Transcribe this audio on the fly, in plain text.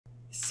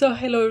So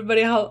hello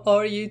everybody, how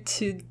are you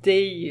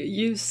today?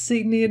 You've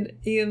seen it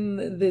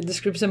in the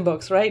description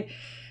box, right?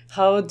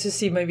 How to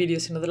see my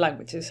videos in other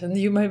languages. And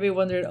you might be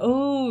wondering,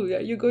 oh,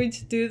 are you going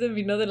to do them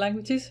in other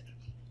languages?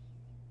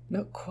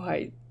 Not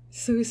quite.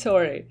 So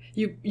sorry.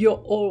 You're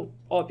all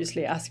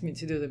obviously asking me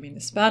to do them in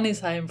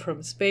Spanish. I am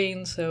from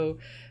Spain, so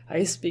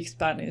I speak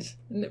Spanish.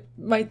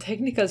 My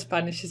technical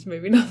Spanish is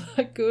maybe not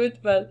that good,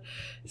 but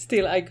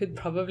still I could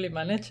probably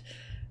manage.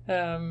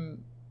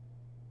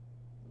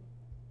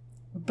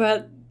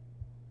 But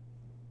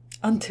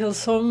until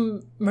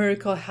some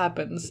miracle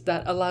happens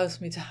that allows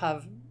me to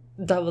have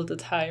double the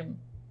time,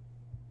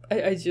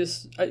 I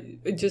just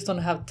don't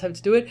have time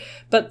to do it.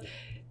 But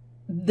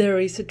there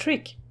is a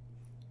trick.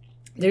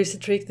 There is a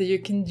trick that you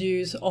can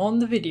use on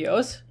the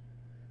videos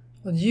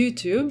on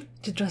YouTube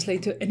to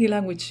translate to any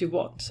language you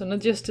want. So not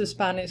just to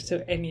Spanish,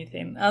 to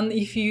anything. And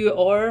if you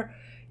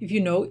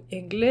know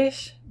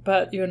English,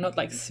 but you're not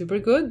like super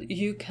good,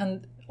 you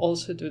can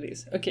also do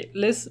this. Okay,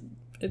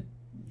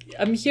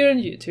 I'm here on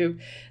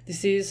YouTube.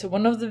 This is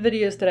one of the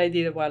videos that I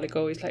did a while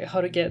ago. It's like how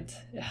to get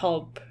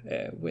help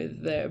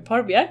with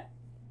POWERBI.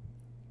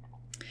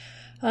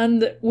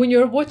 And when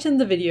you're watching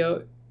the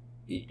video,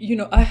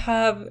 I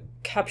have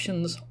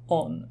captions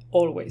on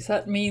always.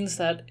 That means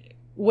that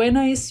when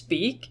I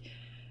speak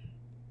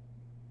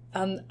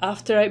and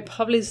after I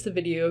publish the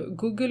video,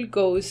 Google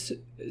goes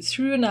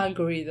through an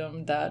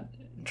algorithm that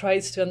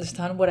tries to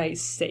understand what I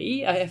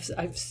say.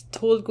 I've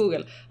told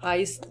Google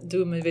I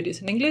do my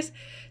videos in English,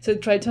 so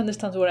try to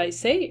understand what I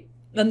say,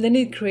 and then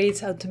it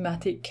creates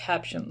automatic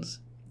captions.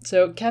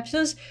 So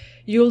captions,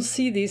 you'll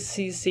see this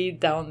CC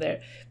down there.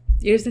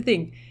 Here's the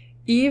thing: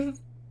 if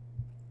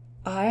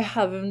I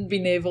haven't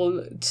been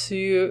able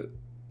to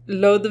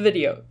load the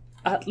video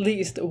at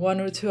least 1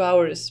 or 2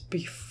 hours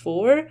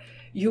before,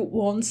 you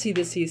won't see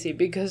the CC,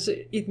 because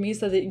it means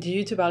that the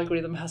YouTube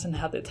algorithm hasn't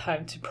had the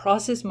time to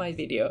process my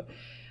video.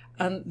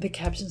 And the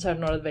captions are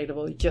not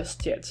available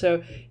just yet.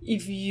 So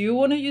if you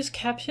want to use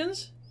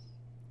captions,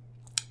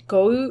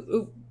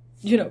 go,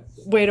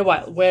 wait a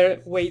while.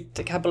 Wait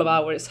a couple of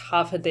hours,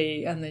 half a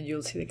day, and then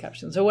you'll see the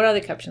captions. So what are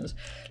the captions?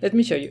 Let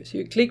me show you. So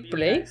you click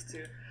play.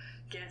 To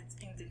get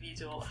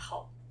individual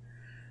help.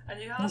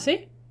 And you have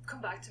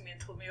come back to me and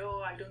told me,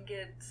 oh, I don't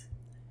get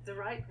the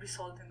right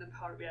result in the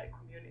POWERBI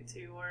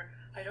community, or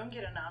I don't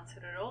get an answer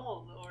at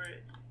all, or...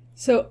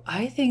 So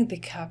I think the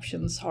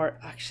captions are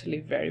actually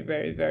very,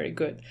 very, very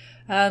good.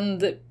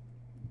 And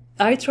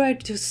I try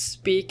to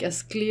speak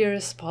as clear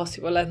as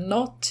possible and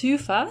not too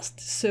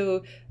fast,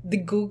 so the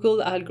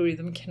Google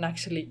algorithm can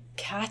actually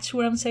catch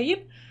what I'm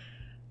saying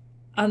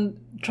and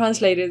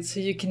translate it so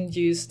you can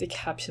use the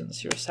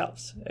captions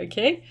yourselves,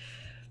 okay?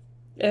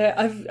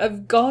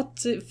 I've got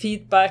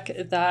feedback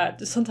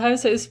that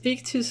sometimes I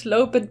speak too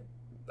slow, but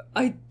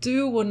I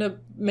do want to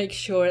make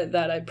sure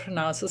that I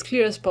pronounce as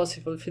clear as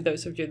possible for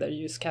those of you that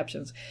use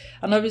captions.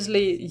 And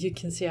obviously you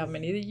can see how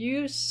many that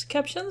use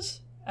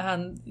captions,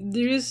 and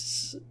there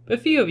is a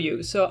few of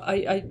you, so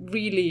I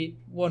really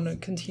want to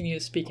continue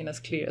speaking as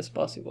clear as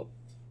possible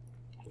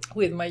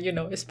with my,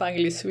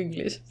 Spanglish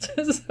Swinglish.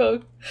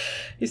 So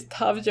it's a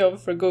tough job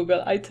for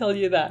Google, I tell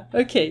you that.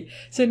 Okay,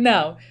 so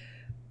now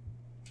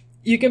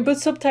you can put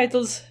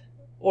subtitles,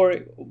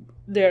 or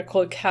they're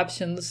called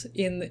captions,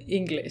 in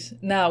English.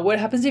 Now, what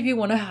happens if you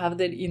want to have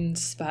that in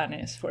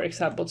Spanish, for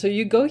example? So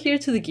you go here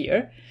to the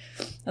gear,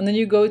 and then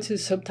you go to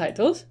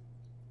subtitles,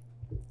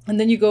 and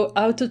then you go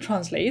auto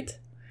translate,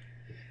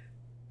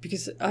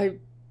 because I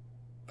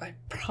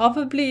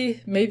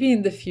probably, maybe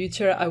in the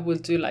future, I will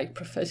do like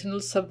professional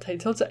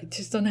subtitles. I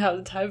just don't have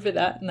the time for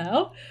that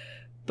now.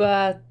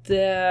 But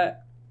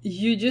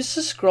you just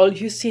scroll,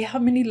 you see how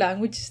many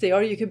languages there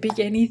are. You can pick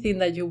anything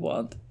that you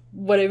want.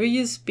 Whatever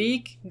you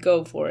speak,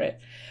 go for it.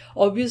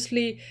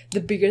 Obviously, the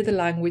bigger the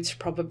language,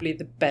 probably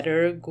the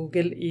better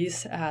Google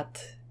is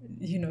at,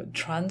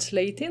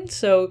 translating.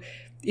 So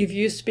if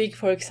you speak,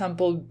 for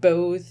example,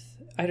 both,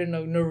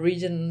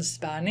 Norwegian and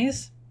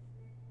Spanish,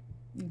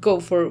 go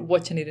for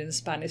watching it in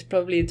Spanish.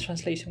 Probably the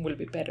translation will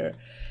be better.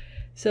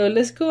 So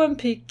let's go and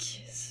pick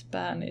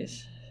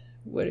Spanish.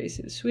 Where is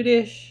it?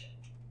 Swedish.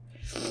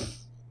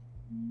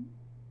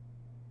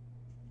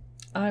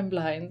 I'm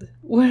blind.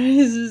 Where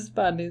is the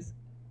Spanish?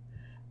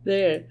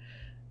 There.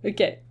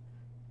 Okay.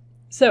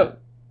 So,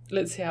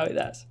 let's see how it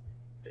does.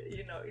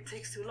 It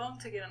takes too long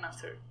to get an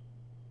answer.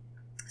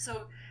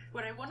 So,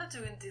 what I want to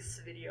do in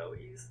this video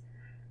is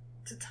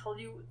to tell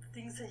you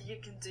things that you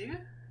can do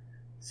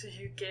so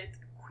you get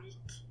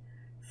quick,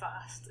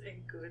 fast,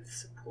 and good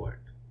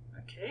support,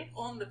 okay,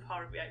 on the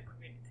POWERBI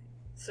community.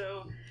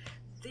 So,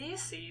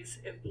 this is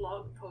a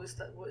blog post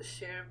that was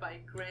shared by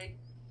Greg.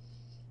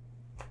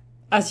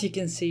 As you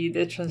can see,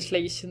 the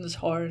translations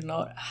are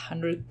not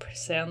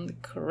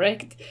 100%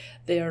 correct.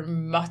 They are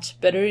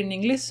much better in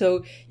English.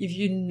 So if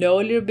you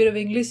know a little bit of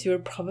English, you're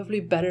probably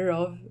better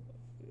off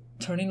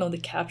turning on the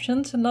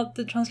captions and not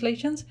the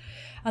translations.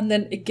 And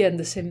then again,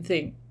 the same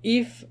thing.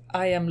 If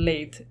I am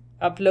late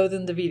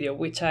uploading the video,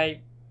 which I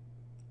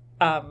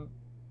am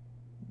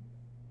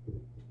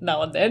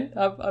now and then,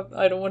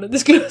 I don't want to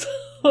disclose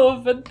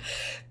often,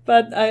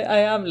 but I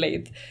am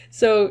late.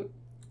 So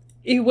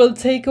it will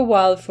take a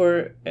while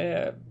for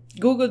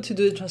Google to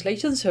do the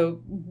translation,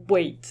 so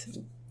wait.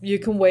 You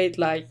can wait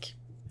like,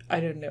 I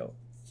don't know,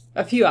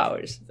 a few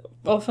hours.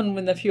 Often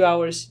within a few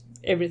hours,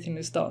 everything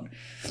is done.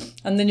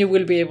 And then you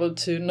will be able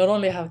to not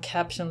only have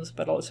captions,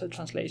 but also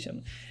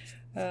translation.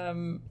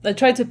 I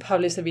try to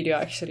publish the video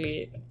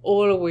actually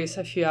always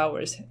a few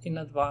hours in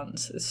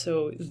advance,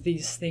 so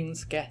these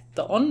things get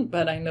done,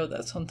 but I know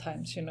that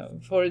sometimes,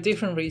 for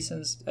different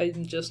reasons,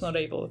 I'm just not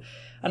able,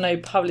 and I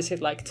publish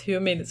it like 2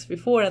 minutes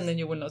before, and then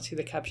you will not see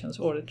the captions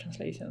or the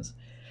translations.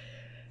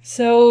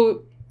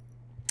 So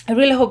I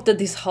really hope that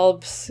this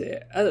helps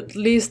at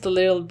least a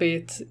little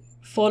bit.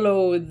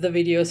 Follow the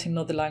videos in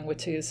other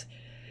languages.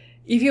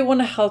 If you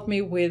want to help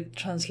me with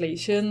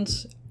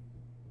translations,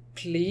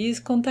 please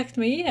contact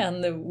me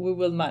and we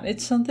will manage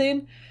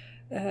something.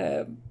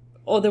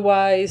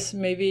 Otherwise,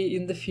 maybe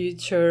in the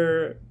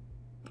future,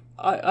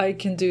 I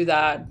can do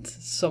that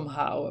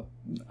somehow.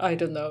 I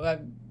don't know.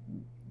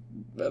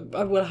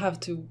 I will have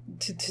to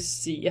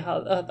see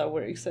how that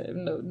works. I have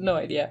no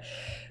idea.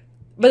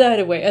 But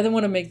either way, I don't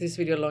want to make this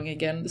video long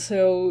again.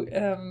 So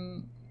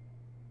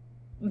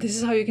this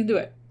is how you can do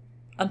it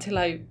until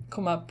I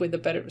come up with a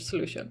better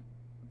solution.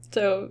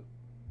 So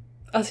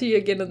I'll see you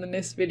again in the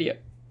next video.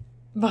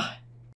 Bye.